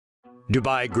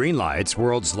Dubai greenlights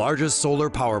world's largest solar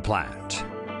power plant.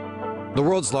 The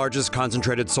world's largest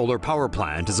concentrated solar power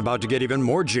plant is about to get even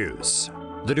more juice.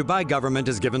 The Dubai government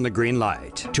has given the green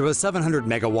light to a 700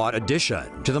 megawatt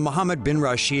addition to the Mohammed bin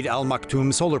Rashid Al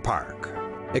Maktoum solar park.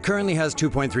 It currently has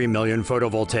 2.3 million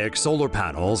photovoltaic solar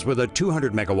panels with a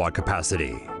 200 megawatt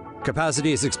capacity.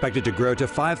 Capacity is expected to grow to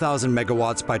 5,000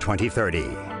 megawatts by 2030.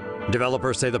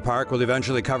 Developers say the park will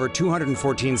eventually cover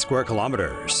 214 square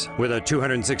kilometers, with a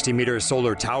 260-meter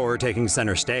solar tower taking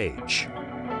center stage.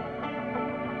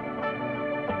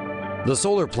 The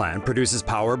solar plant produces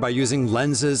power by using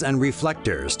lenses and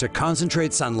reflectors to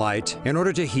concentrate sunlight in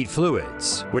order to heat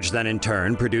fluids, which then in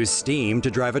turn produce steam to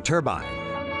drive a turbine.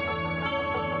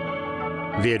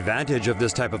 The advantage of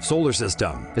this type of solar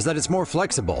system is that it's more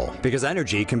flexible because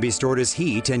energy can be stored as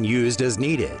heat and used as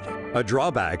needed. A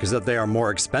drawback is that they are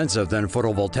more expensive than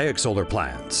photovoltaic solar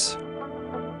plants.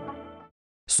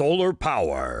 Solar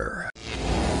power.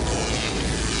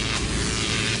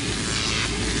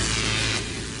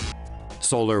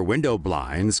 Solar window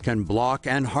blinds can block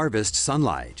and harvest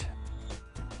sunlight.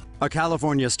 A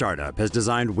California startup has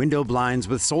designed window blinds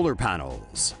with solar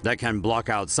panels that can block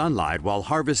out sunlight while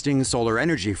harvesting solar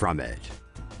energy from it.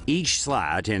 Each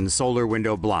slat in solar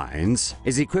window blinds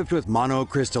is equipped with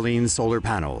monocrystalline solar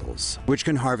panels, which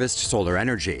can harvest solar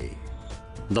energy.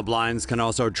 The blinds can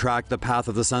also track the path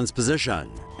of the sun's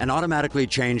position and automatically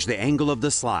change the angle of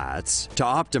the slats to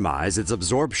optimize its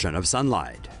absorption of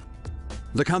sunlight.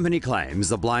 The company claims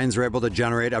the blinds are able to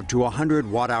generate up to 100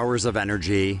 watt-hours of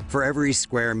energy for every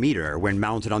square meter when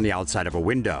mounted on the outside of a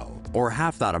window, or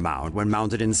half that amount when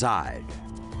mounted inside.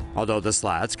 Although the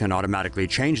slats can automatically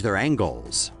change their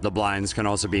angles, the blinds can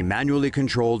also be manually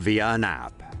controlled via an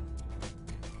app.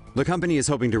 The company is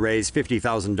hoping to raise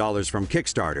 $50,000 from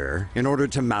Kickstarter in order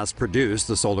to mass-produce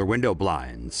the solar window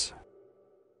blinds.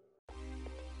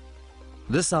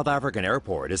 This South African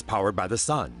airport is powered by the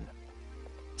sun.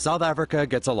 South Africa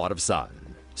gets a lot of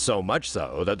sun, so much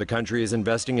so that the country is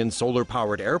investing in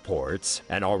solar-powered airports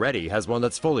and already has one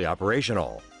that's fully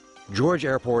operational. George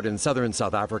Airport in southern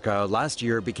South Africa last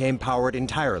year became powered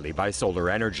entirely by solar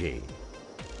energy.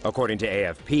 According to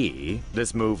AFP,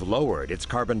 this move lowered its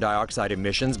carbon dioxide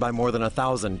emissions by more than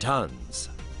 1,000 tons.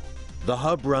 The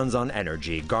hub runs on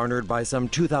energy garnered by some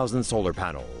 2,000 solar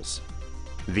panels.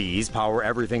 These power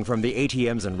everything from the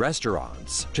ATMs and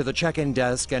restaurants to the check-in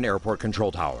desk and airport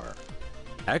control tower.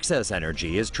 Excess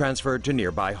energy is transferred to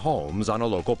nearby homes on a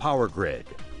local power grid.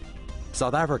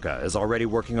 South Africa is already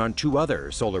working on 2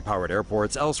 other solar-powered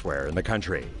airports elsewhere in the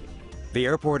country. The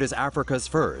airport is Africa's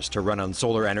first to run on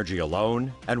solar energy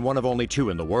alone and one of only 2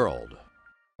 in the world.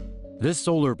 This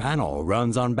solar panel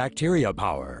runs on bacteria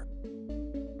power.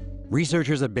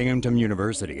 Researchers at Binghamton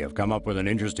University have come up with an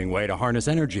interesting way to harness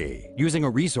energy using a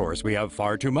resource we have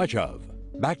far too much of: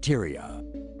 bacteria.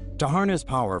 To harness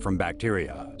power from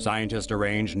bacteria, scientists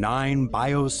arranged 9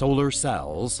 biosolar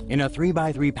cells in a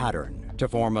 3x3 pattern to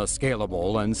form a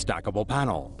scalable and stackable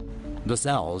panel. The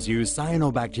cells use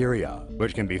cyanobacteria,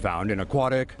 which can be found in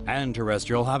aquatic and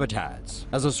terrestrial habitats,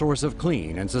 as a source of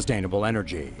clean and sustainable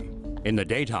energy. In the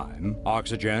daytime,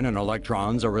 oxygen and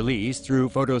electrons are released through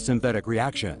photosynthetic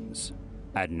reactions.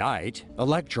 At night,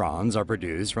 electrons are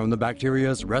produced from the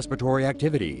bacteria's respiratory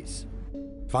activities.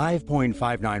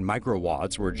 5.59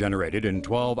 microwatts were generated in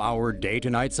 12-hour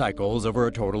day-to-night cycles over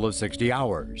a total of 60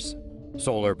 hours.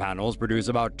 Solar panels produce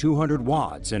about 200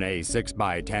 watts in a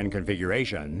 6x10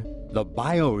 configuration. The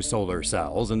biosolar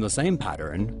cells in the same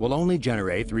pattern will only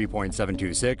generate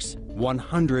 3.726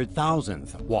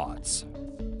 100,000th watts.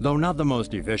 Though not the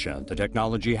most efficient, the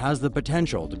technology has the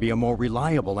potential to be a more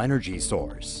reliable energy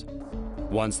source.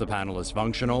 Once the panel is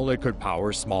functional, it could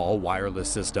power small wireless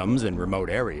systems in remote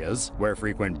areas where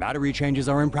frequent battery changes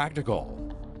are impractical.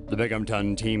 The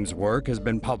Binghamton team's work has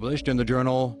been published in the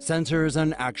journal Sensors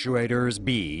and Actuators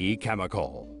B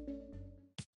Chemical.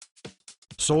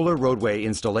 Solar roadway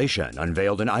installation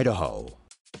unveiled in Idaho.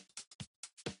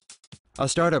 A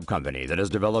startup company that has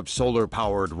developed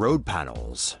solar-powered road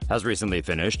panels has recently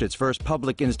finished its first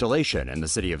public installation in the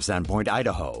city of Sandpoint,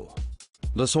 Idaho.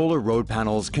 The solar road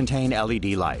panels contain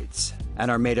LED lights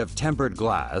and are made of tempered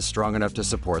glass strong enough to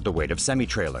support the weight of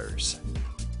semi-trailers.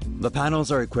 The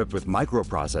panels are equipped with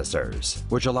microprocessors,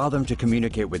 which allow them to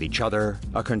communicate with each other,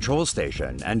 a control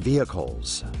station, and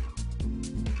vehicles.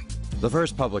 The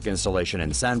first public installation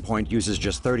in Sandpoint uses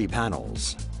just 30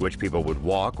 panels, which people would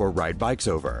walk or ride bikes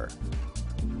over.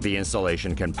 The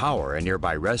installation can power a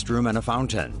nearby restroom and a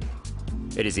fountain.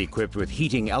 It is equipped with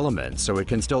heating elements so it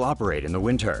can still operate in the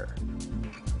winter.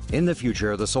 In the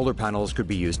future, the solar panels could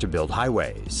be used to build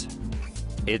highways.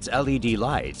 Its LED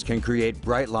lights can create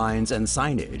bright lines and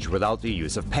signage without the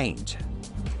use of paint.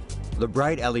 The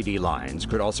bright LED lines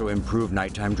could also improve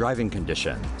nighttime driving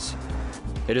conditions.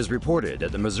 It is reported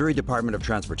that the Missouri Department of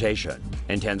Transportation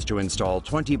intends to install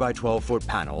 20 by 12-foot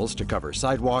panels to cover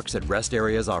sidewalks at rest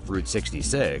areas off Route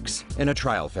 66 in a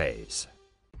trial phase.